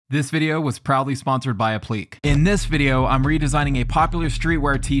This video was proudly sponsored by Applique. In this video, I'm redesigning a popular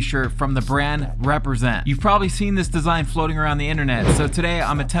streetwear t-shirt from the brand Represent. You've probably seen this design floating around the internet, so today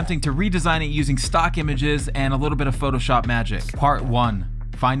I'm attempting to redesign it using stock images and a little bit of Photoshop magic. Part 1.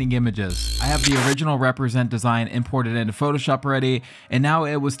 Finding images. I have the original Represent design imported into Photoshop already, and now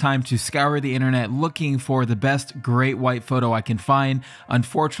it was time to scour the internet looking for the best great white photo I can find.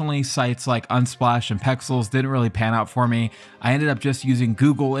 Unfortunately, sites like Unsplash and Pexels didn't really pan out for me. I ended up just using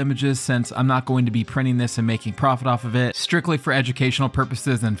Google Images since I'm not going to be printing this and making profit off of it, strictly for educational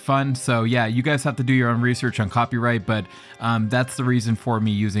purposes and fun. So yeah, you guys have to do your own research on copyright, but that's the reason for me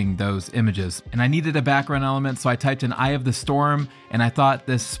using those images. And I needed a background element, so I typed in Eye of the Storm, and I thought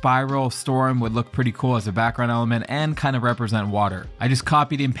this spiral storm would look pretty cool as a background element and kind of represent water. I just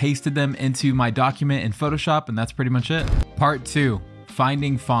copied and pasted them into my document in Photoshop, and that's pretty much it. Part 2.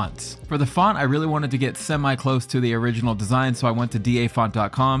 Finding fonts. For the font, I really wanted to get semi-close to the original design, so I went to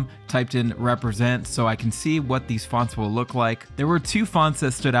dafont.com, typed in Represent so I can see what these fonts will look like. There were two fonts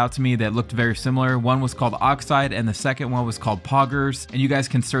that stood out to me that looked very similar. One was called Oxide and the second one was called Poggers, and you guys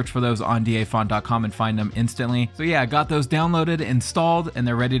can search for those on dafont.com and find them instantly. So yeah, I got those downloaded, installed, and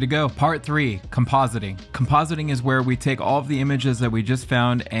they're ready to go. Part 3. Compositing. Compositing is where we take all of the images that we just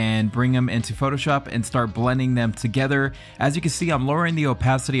found and bring them into Photoshop and start blending them together. As you can see, I'm lowering the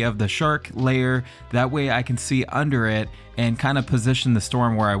opacity of the shark layer, that way I can see under it and kind of position the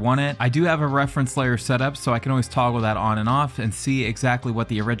storm where I want it. I do have a reference layer set up, so I can always toggle that on and off and see exactly what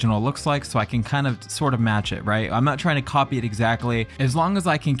the original looks like, so I can kind of sort of match it, right? I'm not trying to copy it exactly. As long as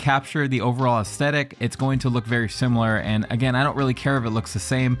I can capture the overall aesthetic, it's going to look very similar. And again, I don't really care if it looks the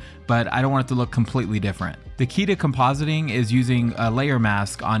same, but I don't want it to look completely different. The key to compositing is using a layer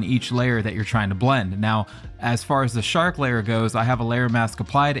mask on each layer that you're trying to blend. Now, as far as the shark layer goes, I have a layer mask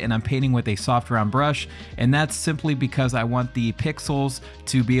applied and I'm painting with a soft round brush, and that's simply because I want the pixels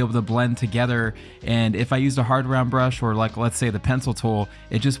to be able to blend together, and if I used a hard round brush or like let's say the pencil tool,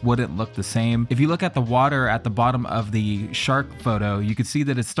 it just wouldn't look the same. If you look at the water at the bottom of the shark photo, you can see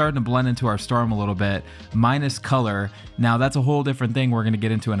that it's starting to blend into our storm a little bit, minus color. Now that's a whole different thing we're going to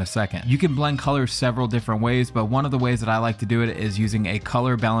get into in a second. You can blend colors several different ways, but one of the ways that I like to do it is using a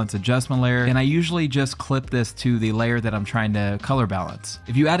color balance adjustment layer, and I usually just clip this to the layer that I'm trying to color balance.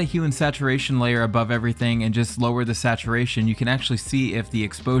 If you add a hue and saturation layer above everything and just lower the saturation, you can actually see if the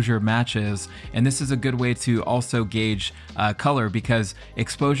exposure matches, and this is a good way to also gauge color, because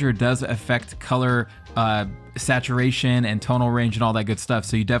exposure does affect color saturation and tonal range and all that good stuff,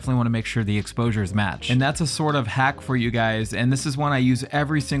 so you definitely want to make sure the exposures match. And that's a sort of hack for you guys, and this is one I use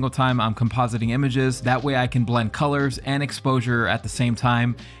every single time I'm compositing images. That way I can blend colors and exposure at the same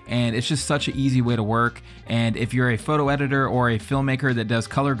time, and it's just such an easy way to work. And if you're a photo editor or a filmmaker that does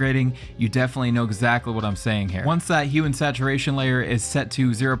color grading, you definitely know exactly what I'm saying here. Once that hue and saturation layer is set to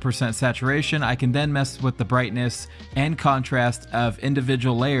 0% saturation, I can then mess with the brightness and contrast of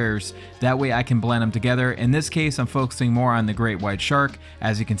individual layers. That way I can blend them together. In this case, I'm focusing more on the great white shark.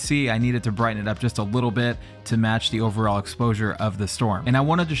 As you can see, I needed to brighten it up just a little bit to match the overall exposure of the storm. And I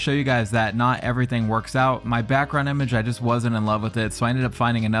wanted to show you guys that not everything works out. My background image, I just wasn't in love with it, so I ended up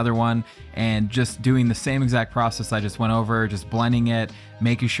finding another one and just doing the same exact process I just went over, just blending it,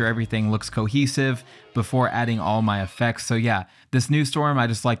 making sure everything looks cohesive before adding all my effects. So yeah, this new storm, I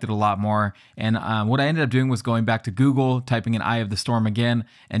just liked it a lot more. And what I ended up doing was going back to Google, typing in Eye of the Storm again,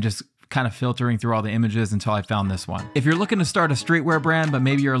 and just kind of filtering through all the images until I found this one. If you're looking to start a streetwear brand, but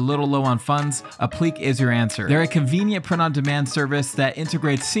maybe you're a little low on funds, Applique is your answer. They're a convenient print-on-demand service that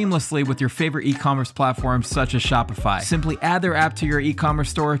integrates seamlessly with your favorite e-commerce platforms such as Shopify. Simply add their app to your e-commerce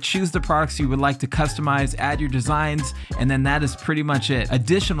store, choose the products you would like to customize, add your designs, and then that is pretty much it.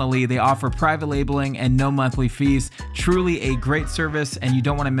 Additionally, they offer private labeling and no monthly fees. Truly a great service, and you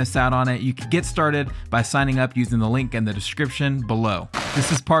don't want to miss out on it. You can get started by signing up using the link in the description below.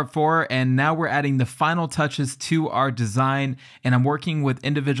 This is part 4, and now we're adding the final touches to our design, and I'm working with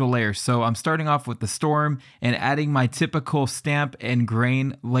individual layers. So I'm starting off with the storm and adding my typical stamp and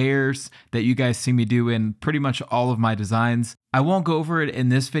grain layers that you guys see me do in pretty much all of my designs. I won't go over it in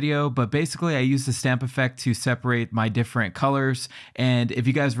this video, but basically I use the stamp effect to separate my different colors. And if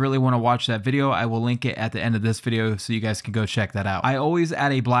you guys really want to watch that video, I will link it at the end of this video so you guys can go check that out. I always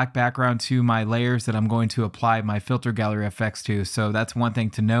add a black background to my layers that I'm going to apply my filter gallery effects to. So that's one thing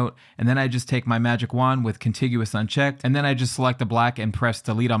to note. And then I just take my magic wand with contiguous unchecked, and then I just select the black and press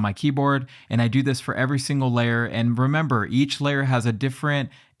delete on my keyboard. And I do this for every single layer. And remember, each layer has a different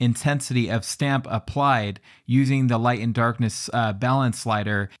intensity of stamp applied using the light and darkness balance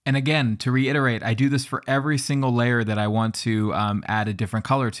slider. And again, to reiterate, I do this for every single layer that I want to add a different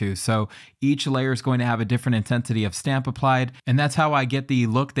color to. So each layer is going to have a different intensity of stamp applied, and that's how I get the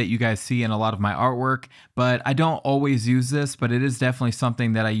look that you guys see in a lot of my artwork. But I don't always use this, but it is definitely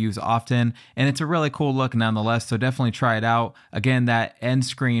something that I use often, and it's a really cool look nonetheless, so definitely try it out. Again, that end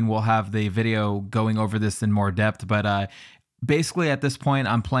screen will have the video going over this in more depth, but basically at this point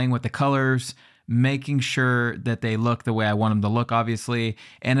I'm playing with the colors, making sure that they look the way I want them to look, obviously.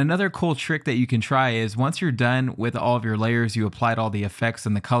 And another cool trick that you can try is once you're done with all of your layers, you applied all the effects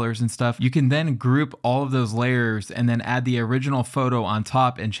and the colors and stuff, you can then group all of those layers and then add the original photo on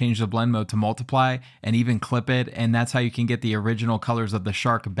top and change the blend mode to multiply and even clip it. And that's how you can get the original colors of the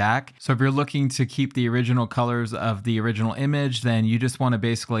shark back. So if you're looking to keep the original colors of the original image, then you just want to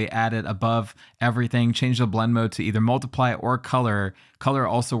basically add it above everything, change the blend mode to either multiply or color. Color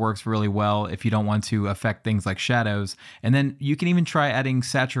also works really well if you don't want to affect things like shadows. And then you can even try adding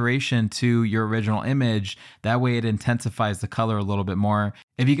saturation to your original image. That way it intensifies the color a little bit more.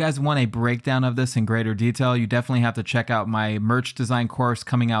 If you guys want a breakdown of this in greater detail, you definitely have to check out my merch design course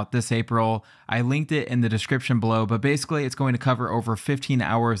coming out this April. I linked it in the description below, but basically it's going to cover over 15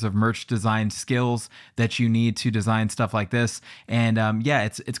 hours of merch design skills that you need to design stuff like this. And yeah,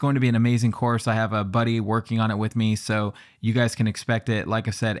 it's going to be an amazing course. I have a buddy working on it with me, so you guys can expect it, like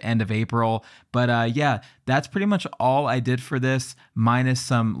I said, end of April. But yeah, that's pretty much all I did for this, minus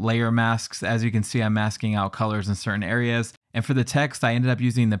some layer masks. As you can see, I'm masking out colors in certain areas. And for the text, I ended up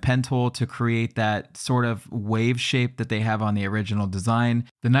using the pen tool to create that sort of wave shape that they have on the original design.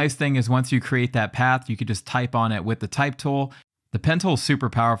 The nice thing is once you create that path, you could just type on it with the type tool. The pen tool is super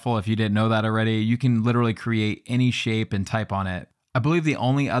powerful if you didn't know that already. You can literally create any shape and type on it. I believe the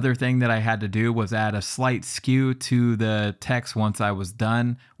only other thing that I had to do was add a slight skew to the text once I was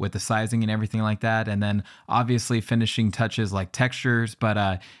done with the sizing and everything like that. And then obviously finishing touches like textures,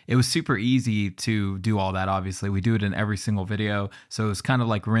 but it was super easy to do all that. Obviously we do it in every single video. So it was kind of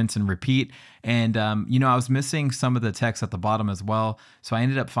like rinse and repeat. And you know, I was missing some of the text at the bottom as well. So I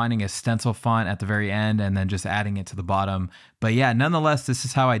ended up finding a stencil font at the very end and then just adding it to the bottom. But yeah, nonetheless, this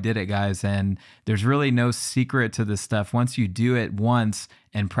is how I did it, guys. And there's really no secret to this stuff. Once you do it once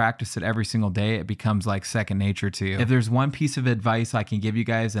and practice it every single day, it becomes like second nature to you. If there's one piece of advice I can give you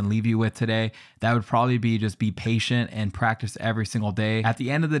guys and leave you with today, that would probably be just be patient and practice every single day. At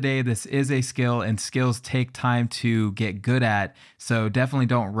the end of the day, this is a skill and skills take time to get good at. So definitely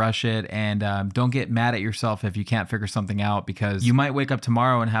don't rush it, and don't get mad at yourself if you can't figure something out, because you might wake up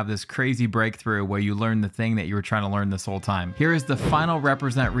tomorrow and have this crazy breakthrough where you learn the thing that you were trying to learn this whole time. Here is the final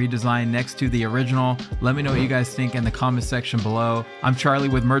Represent redesign next to the original. Let me know what you guys think in the comment section below. I'm Charlie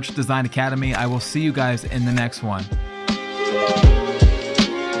with Merch Design Academy. I will see you guys in the next one.